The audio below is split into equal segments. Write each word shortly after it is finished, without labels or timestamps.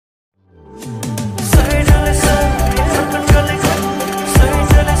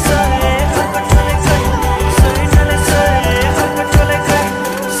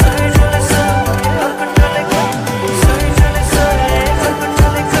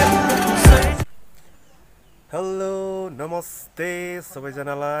नमस्ते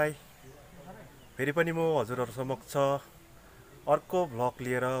सबैजनालाई फेरि पनि म हजुरहरु समक्ष अर्को भ्लग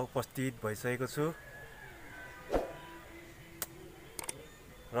लिएर उपस्थित भइसकेको छु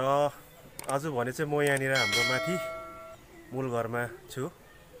र आज भने चाहिँ म यहाँनिर हाम्रो माथि मूल घरमा छु।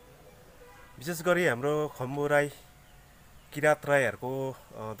 विशेष गरी हाम्रो खम्बु राई किरात राईहरुको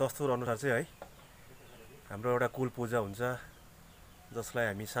दस्तुर अनुसार चाहिँ है हाम्रो एउटा कुल पूजा हुन्छ जसलाई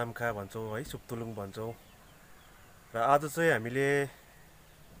हामी samkha भन्छौं है suptulung भन्छौं। र आज चाहिँ हामीले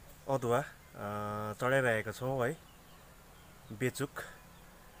अदुवा चढाइरहेका छौं है बेचुक।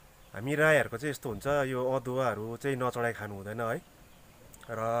 हामी राईहरुको चाहिँ यस्तो हुन्छ यो अदुवाहरु चाहिँ नचढाइ खानु हुँदैन है।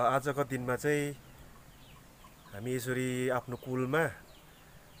 र आजको दिनमा चाहिँ हामी यसरी आफ्नो कुलमा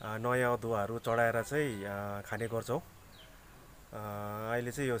नयाँ अदुवाहरु चढाएर चाहिँ खाने गर्छौं।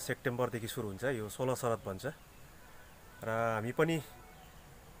 अहिले चाहिँ यो सेप्टेम्बर देखि सुरु हुन्छ यो 16 शरद भन्छ। र हामी पनि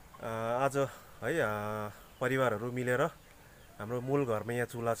आज है परिवारहरु मिलेर हाम्रो मूल घरमा यहाँ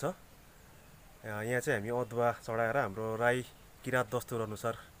चुला छ। यहाँ चाहिँ हामी अदुवा चढाएर हाम्रो राई किरात दस्तुर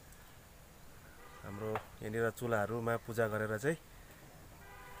अनुसार हाम्रो यहाँनिर चुलाहरुमा पूजा गरेर चाहिँ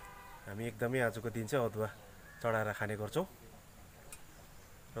हामी एकदमै आजको दिन चाहिँ अदुवा चढाएर खाने गर्छौं।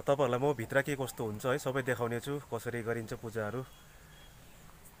 र तपाईहरुलाई म भित्र के कस्तो हुन्छ है सबै देखाउने छु कसरी गरिन्छ पूजाहरु।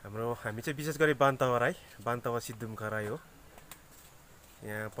 हामी चाहिँ विशेष गरी बान्तवा राई बान्तवा सिद्धुमखा राई हो।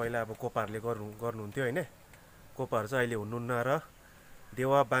 यहाँ पहिला अब कोपाहरुले गर्नुहुन्थ्यो हैन। कोपाहरु चाहिँ अहिले हुनुहुन्न र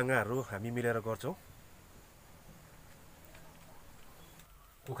देवा बाङ्गाहरु हामी मिलेर गर्छौं।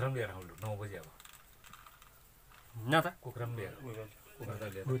 कुखुराम लिएर आउनु 9 बजे अब न त कुखुराम लिएर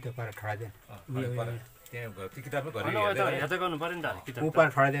उ त्यो पर खडा देन त्यहाँ किताबमा घरि हेर्दै गर्नु पर्यो नि त किताब ऊपर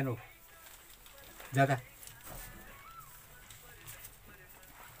खडा देनु ज्यादा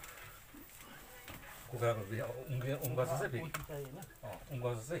कुखुराको उङ्गा छ चाहिँ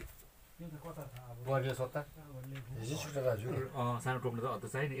उङ्गा छ चाहिँ बर्ले सत्ता हिजो छुटा दाजु सानो टोप्नु त अझ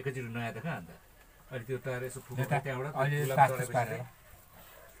चाहिने एकैचोटी नयाँ देखा अन्त अहिले त्यो तार यसो फुक्नु त्यहाँबाट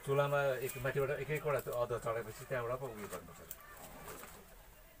चुलामा एक माथिबाट एक-एकवटा अदुवा चढाएपछि त्यहाँबाट पो उयो गर्नुपर्छ।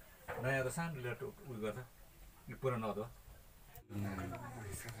 नयाँ त सानो लिएर उयो गर्दा यो पुरानो अदुवा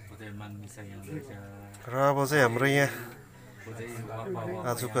र अब चाहिँ हाम्रो यहाँ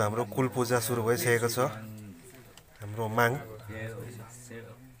आजको हाम्रो कुल पूजा सुरु भइसकेको छ। हाम्रो माङ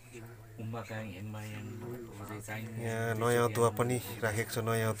यहाँ नयाँ अदुवा पनि राखेको छ।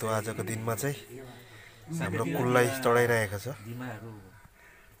 नयाँ अदुवा आजको दिनमा चाहिँ हाम्रो कुललाई चढाइरहेको छ।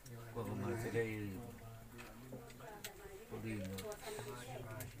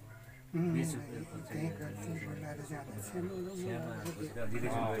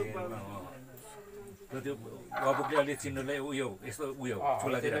 त्यो वाबुकले अलि चिन्नुलाई उयो यस्तो उयो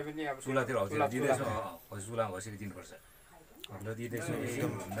चुलातिर हजुर दिँदैछ चुला घसेर दिनुपर्छ ल दिँदैछु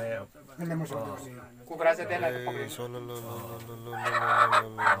नयाँ कुखुरा चाहिँ त्यसलाई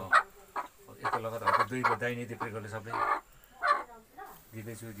यता लगातार दुईको दाहिने दिप्रेकोले सबै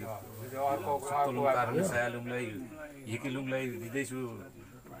दिँदैछु सुप्तुलुङ कारणले सायालुङलाई हिकिलुङलाई दिँदैछु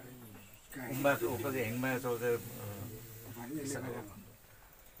उम्मा हेङमा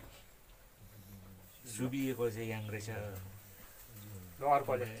सुबिएको चाहिँ याङ रहेछ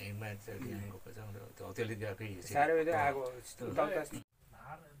हेङमा त्यसले दिएकै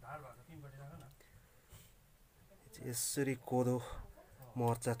यसरी कोदो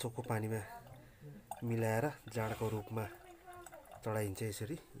मर्चा चोखो पानीमा मिलाएर जाँडको रूपमा चढाइन्छ।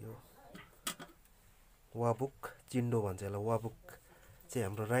 यसरी यो वाबुक चिन्डो भन्छ यसलाई। वाबुक चाहिँ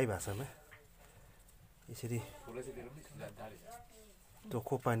हाम्रो राई भाषामा यसरी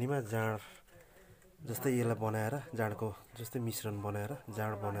चोखो पानीमा जाँड जस्तै यसलाई बनाएर जाँडको जस्तै मिश्रण बनाएर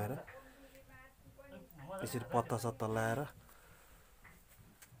जाँड बनाएर यसरी पत्ता सत्ता लाएर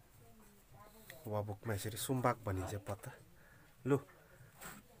वाबुकमा यसरी सुम्बाक भनिन्छ पत्ता। लु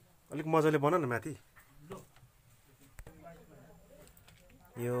अलिक मजाले बना न माथि।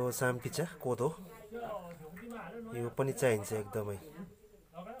 यो साम्पिचा कोदो यो पनि चाहिन्छ एकदमै।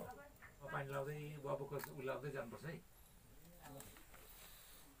 पानी लाउँदै वाबुकको उलाउँदै जानुपर्छ है।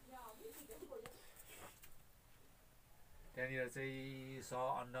 त्यहाँनिर चाहिँ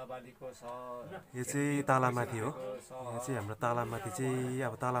अन्नबालीको यो चाहिँ तालामाथि हो। यो चाहिँ हाम्रो तालामाथि चाहिँ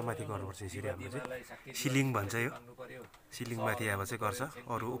अब तालामाथि गर्नुपर्छ। यसरी हाम्रो चाहिँ सिलिङ भन्छ यो सिलिङमाथि अब चाहिँ गर्छ।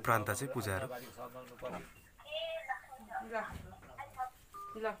 अरू उपरान्त चाहिँ पूजाहरू।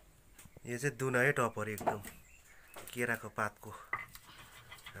 यो चाहिँ दुना है टपरी एकदम केराको पातको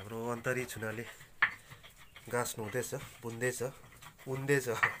हाम्रो अन्तरी छुनाले गाँस्नु हुँदैछ बुन्दैछ उन्दैछ।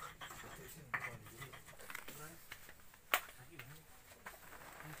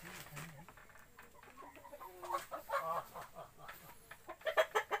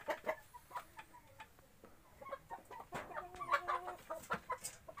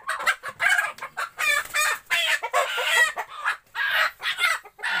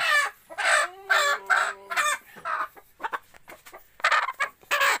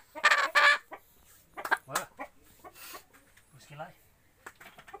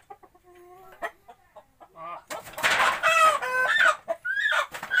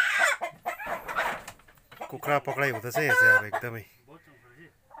 कुखुरा पक्राइ हुँदैछ यहाँ चाहिँ अब एकदमै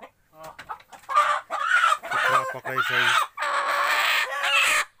कुखुरा पक्राइ चाहिँ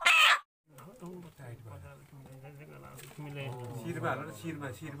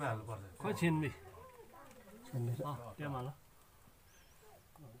शिरमा हाल्नु पर्छ खोइ छिन्बी त्यहाँ हाल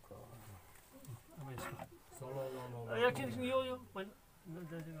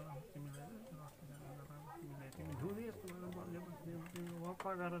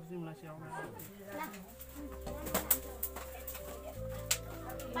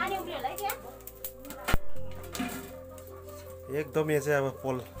यो एकदम यहाँ चाहिँ अब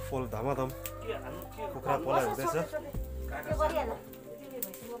पोल धमाधम कुखुरा पोला हुँदैछ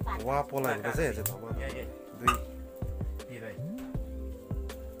वा पोला हुँदैछ यहाँ चाहिँ धमाधम दुई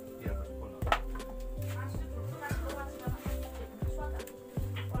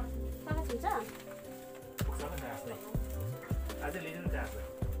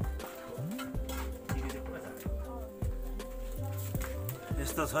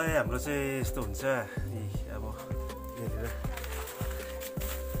यस्तो छ हाम्रो चाहिँ यस्तो हुन्छ अब यहाँनिर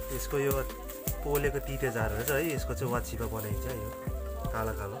यसको यो पोलेको तिते झारेर चाहिँ है यसको चाहिँ वाचिपा बनाइन्छ यो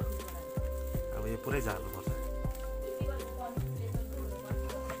कालो कालो अब यो पुरै झार्नुपर्छ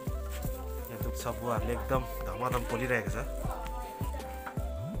यहाँ दुख्छ बुवाहरूले एकदम धमाधम पोलिरहेको छ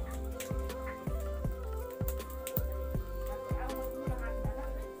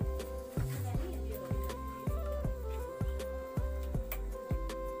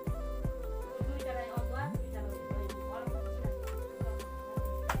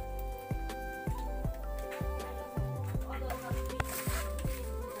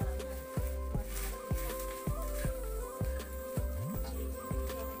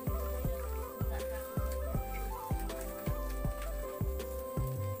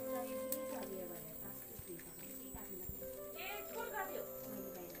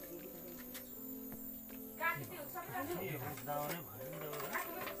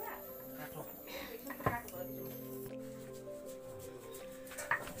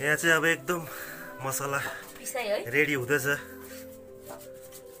यहाँ चाहिँ अब एकदम मसला रेडी हुँदैछ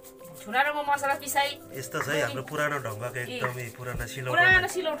यस्तो छ है हाम्रो पुरानो ढङ्गको एकदमै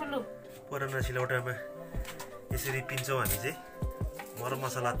पुरानो सिलौटामा यसरी पिन्छौँ हामी चाहिँ मर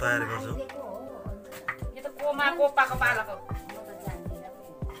मसला तयार गर्छौँ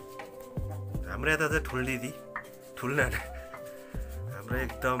हाम्रो यता चाहिँ ठुल दिदी ठुल नाना हाम्रो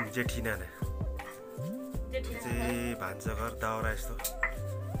एकदम जेठी नाना चाहिँ भान्साघर दाउरा यस्तो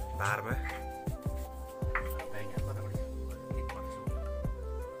बारमा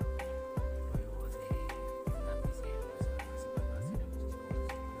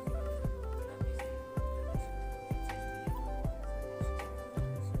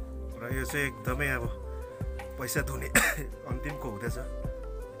र यो चाहिँ एकदमै अब पैसा धुने अन्तिमको हुँदैछ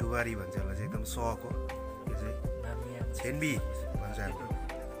दुवारी भन्छ यसलाई चाहिँ एकदम सको यो चाहिँ छेन्बी भन्छ हाम्रो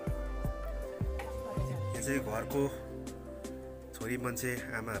यो चाहिँ घरको छोरी मान्छे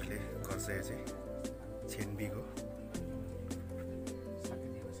आमाहरूले गर्छ यो चाहिँ छेन्बीको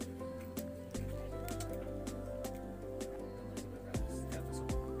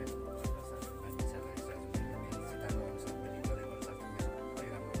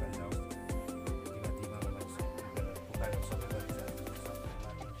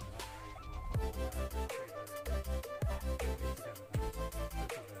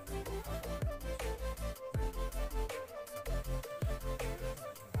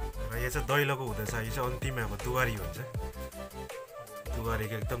यो चाहिँ दैलोको हुँदैछ यो चाहिँ अन्तिममा अब दुवारी हुन्छ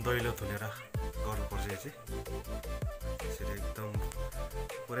दुवारीको एकदम दैलो धुलेर गर्नुपर्छ यो चाहिँ यसरी एकदम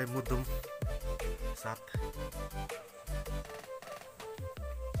पुरै मुद्दुम साथ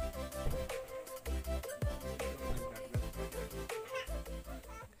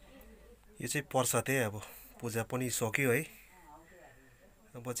यो चाहिँ प्रसाद है अब पूजा पनि सक्यो है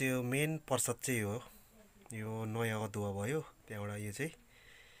अब चाहिँ यो मेन प्रसाद चाहिँ हो यो नयाँ अदुवा भयो त्यहाँबाट यो चाहिँ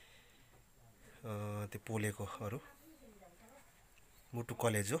त्यो पोलेकोहरू मुटु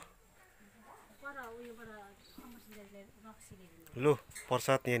कलेजो लो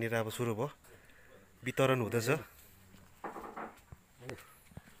प्रसाद यहाँनिर अब सुरु भयो वितरण हुँदैछ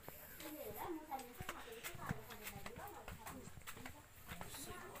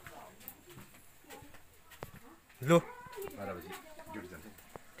लो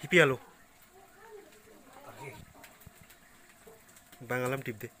टिपिहालो बाङ्गाला पनि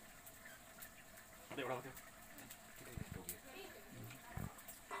टिप्दै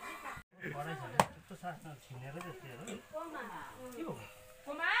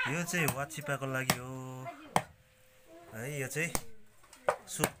यो चाहिँ वाचिपाको लागि हो है यो चाहिँ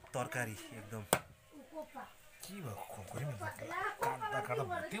सुप तरकारी एकदम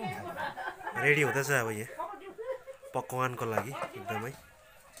रेडी हुँदैछ अब यहाँ पकवानको लागि एकदमै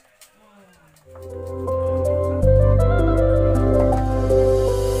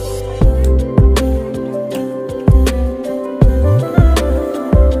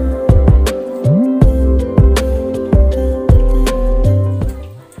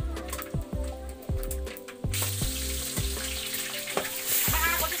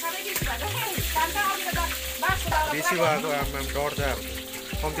बेसी भएको आमा डर छ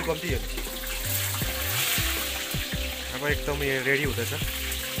कम्ती कम्ती हेर्नु अब एकदम यहाँ रेडी हुँदैछ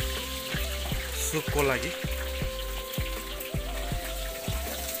सुपको लागि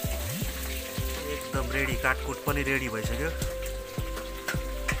एकदम रेडी काटकुट पनि रेडी भइसक्यो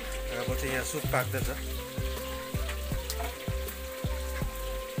अब चाहिँ यहाँ सुप पाक्दैछ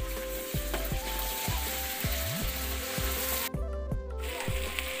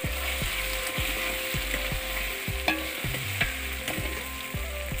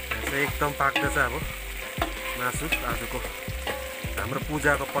एकदम पाक्दैछ अब मासु आजको हाम्रो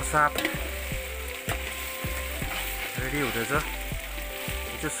पूजाको प्रसाद रेडी हुँदैछ यो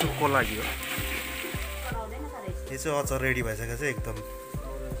चाहिँ सुपको लागि हो यो चाहिँ अचार रेडी भइसकेको छ एकदम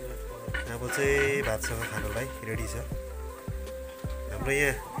अब चाहिँ भातसँग खानुलाई रेडी छ हाम्रो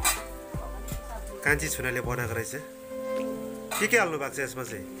यहाँ कान्छी छुनाले बनाएको रहेछ के हाल्नु भएको छ यसमा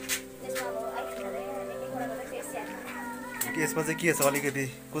चाहिँ यसमा चाहिँ के छ अलिकति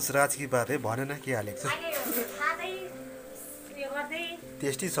कुछ राज की बात है भनेन के हालेको छ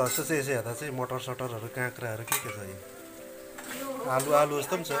टेस्टी छ जस्तो चाहिँ यसो हेर्दा चाहिँ मटर सटरहरू काँक्राहरू के छ यो आलु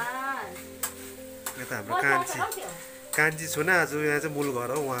जस्तो पनि छ यता हाम्रो कान्छी छुना आज यहाँ चाहिँ मूल घर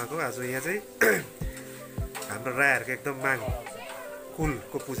हो उहाँको आज यहाँ चाहिँ हाम्रो राईहरूको एकदम माङ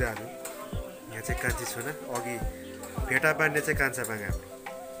कुलको पूजाहरू यहाँ चाहिँ कान्छी छुना अघि भेटा बाँड्ने चाहिँ कान्छा माङ हाम्रो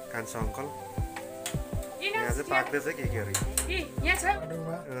कान्छा अङ्कल यहाँ चाहिँ पाक्दैछ केहरू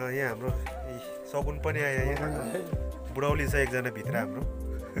यहाँ हाम्रो सगुन पनि आयो यहाँ बुढौली छ एकजना भित्र हाम्रो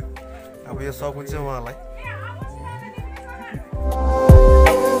अब यो सगुन चाहिँ उहाँलाई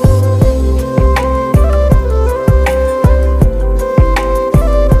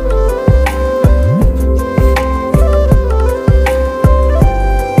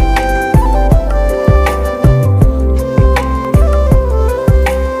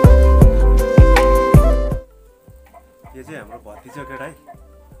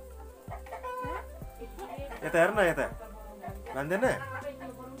यता हेर न यता भन्दैन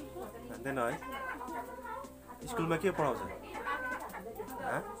है स्कुलमा के पढाउँछ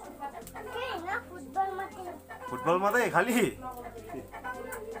फुटबल मात्रै खालि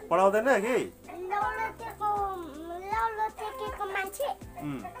पढाउँदैन के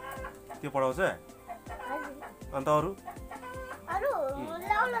त्यो पढाउँछ अन्त अरू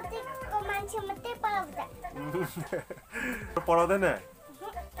पढाउँदैन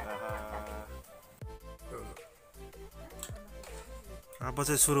अब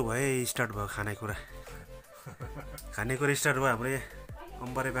चाहिँ सुरु भयो स्टार्ट भयो खानेकुरा स्टार्ट भयो हाम्रो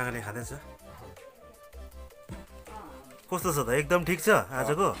अम्बरे बागाले खाँदैछ कस्तो छ त एकदम ठिक छ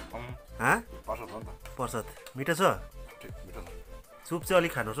आजको प्रसाद मिठो छ सुप चाहिँ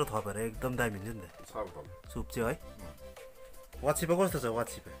अलिक खानुपर्छ थपेर एकदम दामी हुन्छ नि त सुप चाहिँ है वाचिपा कस्तो छ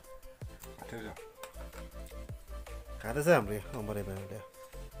वाचिपा खाँदैछ हाम्रो अम्बरे बागाले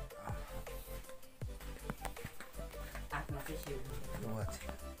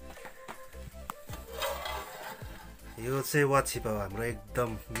यो चाहिँ वाचिपा हो हाम्रो एकदम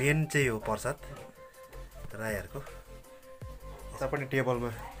मेन चाहिँ हो प्रसाद राईहरूको यता पनि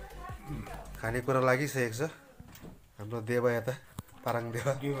टेबलमा खानेकुरा लागिसकेको छ हाम्रो देवा यता पाराङ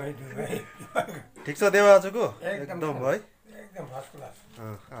देवा ठिक छ देवा आजको एकदम है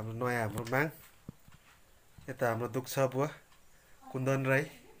हाम्रो नयाँ हाम्रो माङ यता हाम्रो दुख्छ बुवा कुन्दन राई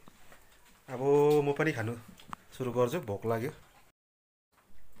अब म पनि खानु सुरु गर्छु भोक लाग्यो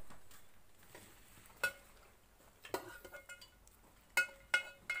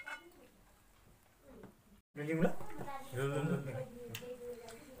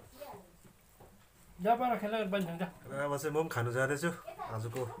अब चाहिँ म पनि खानु जाँदैछु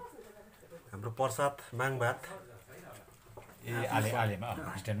आजको हाम्रो प्रसाद माङ भात आलेमा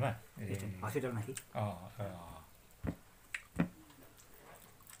हस्टेलमा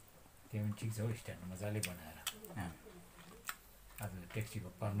त्यो पनि ठिक छ हौ स्ट्यान्डमा मजाले बनाएर आज ट्याक्सीको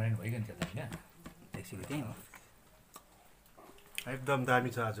पर्मानेन्ट भइगयो नि त्यो त होइन ट्याक्सीको त्यहीँ हो एकदम दामी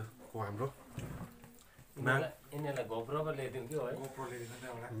छ आजको हाम्रो यिनीहरूलाई गोप्रो पो ल्याइदिउँ कि है गोप्रो ल्याइदिनु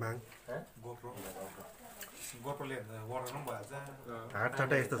एउटा माङ गोप्रो ल्याएर वाटर पनि भइहाल्छ हाट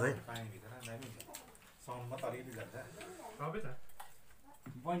चट्टा यस्तो छ है पानीभित्र दामी छ साउन्डमा त अलिकति जान्छ सबै छ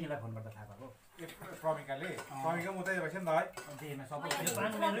बहिनीलाई फोन गर्दा थाहा भएको प्रमिका उतै भएछ नि त है सबै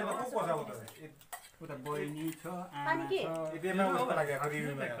को उता बहिनी छ अनि के यतिमा उसको लागि आएको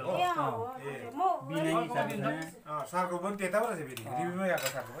रिभ्यूमा आएको म सरको पनि त्यताबाट चाहिँ फेरि रिभ्यूमै आएको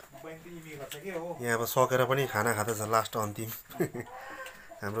सरको बहिनी इमी गर्छ के हो यहाँ अब सकेर पनि खाना खाँदैछ लास्ट अन्तिम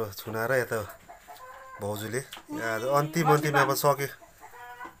हाम्रो छुना र यता भाउजूले आज अन्तिम अब सक्यो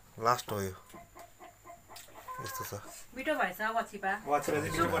लास्ट हो यो यस्तो छ मिठो भएछ वाचिपा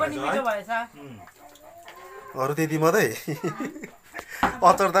सुप पनि मिठो भएछ अरू त्यति मात्रै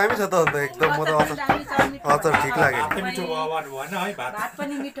अचार दामी छ त अन्त एकदम म त अचार ठिक लाग्यो भात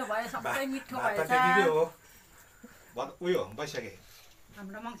पनि मिठो भयो सबै मिठो भएछ उयो भइसके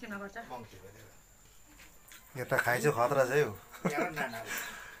हाम्रो मङ्सिरमा गर्छ यता खाइछु खतरा छ यो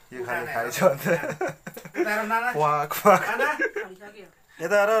यो खालि खाइछु अन्त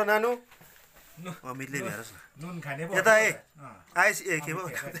यता र नानु अमितले हेरोस् न यता आइस ए के भयो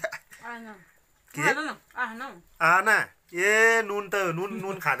के आना ए नुन त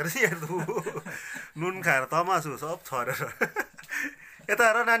नुन खाँदो रहेछ यार तँ नुन खाएर तमासु सब छरेर यता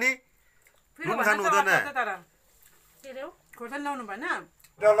हेर नानी नुन खानु हुँदैन खोर्सानी ल्याउनु भएन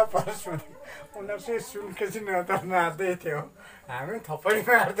उनीहरू चाहिँ सुनकेसी नाच्दै थियो हामी थप्पडी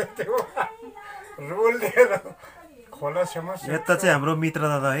मार्दै थियो रोल दिएर खोला समस्या यता चाहिँ हाम्रो मित्र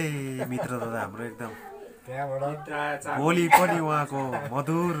दादा है मित्र दादा हाम्रो एकदम त्यहाँबाट बोली पनि उहाँको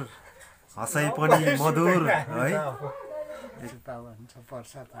मधुर हँसाइ पनि मधुर है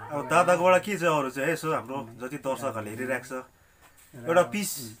अब दादाकोबाट के चाहिँ अरू चाहिँ यसो हाम्रो जति दर्शकहरूले हेरिरहेको छ एउटा पिस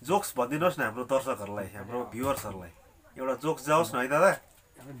जोक्स भनिदिनुहोस् न हाम्रो दर्शकहरूलाई हाम्रो भ्युवर्सहरूलाई एउटा जोक्स जाओस् न है दादा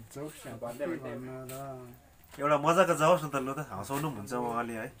एउटा मजाको जाओस् न त लु त हँसाउनु पनि हुन्छ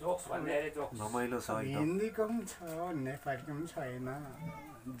उहाँले है रमाइलो छ एकदम हिन्दीको पनि छ नेपालीको पनि छैन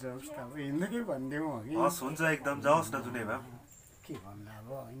जोक्स त अब हिन्दीकै भनिदिउँ हो कि हस् हुन्छ एकदम जाओस् न जुनै भए के भन्दा अब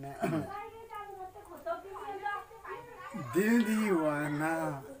होइन दिल दीवाना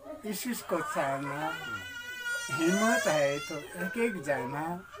इसिसको चाना हिम्मत है तो एक एक जाना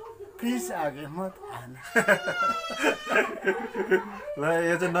प्लिज आगे मत आना ल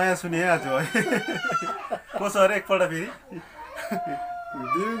यो चाहिँ नयाँ सुने आज है कसो अरे एकपल्ट फेरि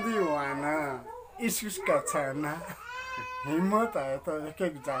दिल दीवाना इसिसका चाना हिम्मत है तो एक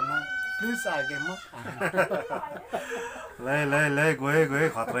एक जाना प्लिज आगे मत आना ल गए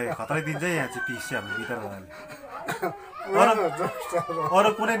खतरै दिन्छ यहाँ चाहिँ पिस चाहिँ हाम्रो भित्र दादाले अरू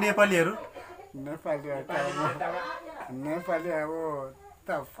कुनै नेपालीहरू नेपाली अब त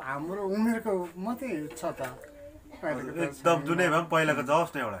हाम्रो उमेरको मात्रै छ त एकदम जुनै भए पनि पहिलाको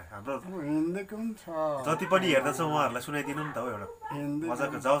जाओस् न एउटा हाम्रो हिन्दीको पनि छ जति पनि हेर्दछ उहाँहरूलाई सुनाइदिनु नि त हो एउटा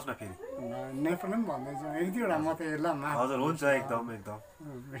मजाको जाओस् न फेरि नेपाली पनि भन्दैछ एक दुईवटा मात्रै ल हजुर हुन्छ एकदम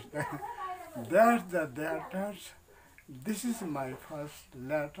That's the letters. This is my first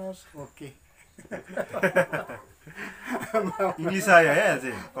letters. Okay. English आयो है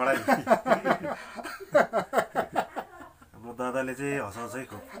अझै कडाइ हाम्रो दादाले चाहिँ हँसाउँछ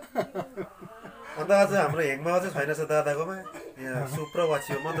खुब अन्त आज हाम्रो हेङमा चाहिँ छैन छ दादाकोमा यहाँ सुप र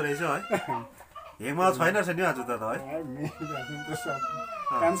वाचियो मात्रै रहेछ है हेङमा छैन रहेछ नि आज दादा है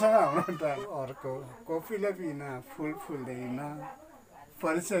कान्छामा हाम्रो त अर्को कोपीले बिना फुल फुल्दैन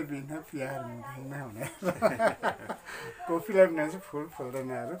परिचय बिना प्यार हुँदैन भनेर कोपीलाई बिना चाहिँ फुल फुल्दैन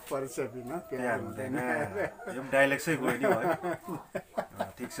अरे परिचय बिना प्यार हुँदैन यो डाइलेक्ट चाहिँ गयो नि है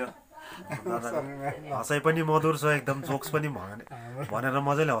ठिक छ हँसाइ पनि मधुर छ एकदम जोक्स पनि भनेर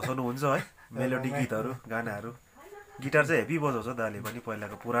मजाले हँसाउनु हुन्छ है मेलोडी गीतहरू गानाहरू गिटार चाहिँ हेभी बजाउँछ दाले पनि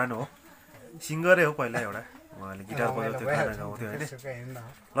पहिलाको पुरानो हो सिङ्गरै हो पहिला एउटा उहाँले गिटार बजाउँथ्यो गाना गाउँथ्यो होइन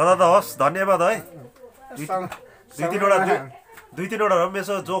ल दादा हस् धन्यवाद है दुई तिनवटा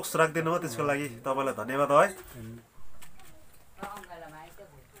रमेशो जोक्स राखिदिनु हो त्यसको लागि तपाईँलाई धन्यवाद है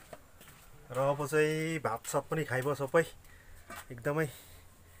र अब चाहिँ भात सात पनि खाइभयो सबै एकदमै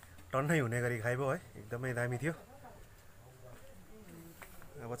टन्नै हुने गरी खाइभयो है एकदमै दामी थियो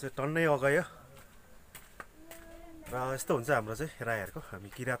अब चाहिँ टन्नै अगायो र यस्तो हुन्छ हाम्रो चाहिँ राईहरूको हामी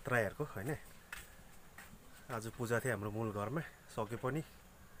किरात राईहरूको होइन आज पूजा थियो हाम्रो मूल घरमा सक्यो पनि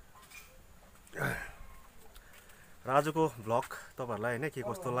र आजको भ्लग तपाईँहरूलाई होइन के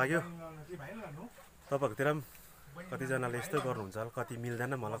कस्तो लाग्यो तपाईँहरूतिर पनि कतिजनाले यस्तै गर्नुहुन्छ होला कति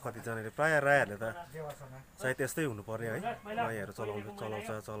मिल्दैन मलाई कतिजनाले प्रायः राईहरूले त सायद यस्तै हुनुपर्ने है राईहरू चलाउँछ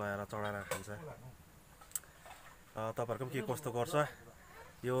चलाएर चढाएर खान्छ तपाईँहरूको पनि के कस्तो गर्छ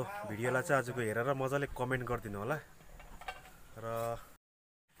यो भिडियोलाई चाहिँ आजको हेरेर मजाले कमेन्ट गरिदिनु होला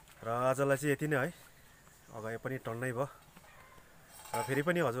र आजलाई चाहिँ यति नै है अगाडि पनि टन्नै भयो र फेरि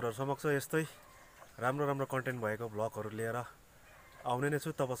पनि हजुरहरू समक्ष यस्तै राम्रो राम्रो कन्टेन्ट भएको भ्लगहरू लिएर आउने नै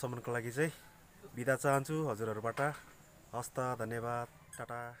छु तबसम्मको लागि चाहिँ बिदा चाहन्छु हजुरहरूबाट हस्त धन्यवाद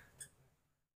टाटा।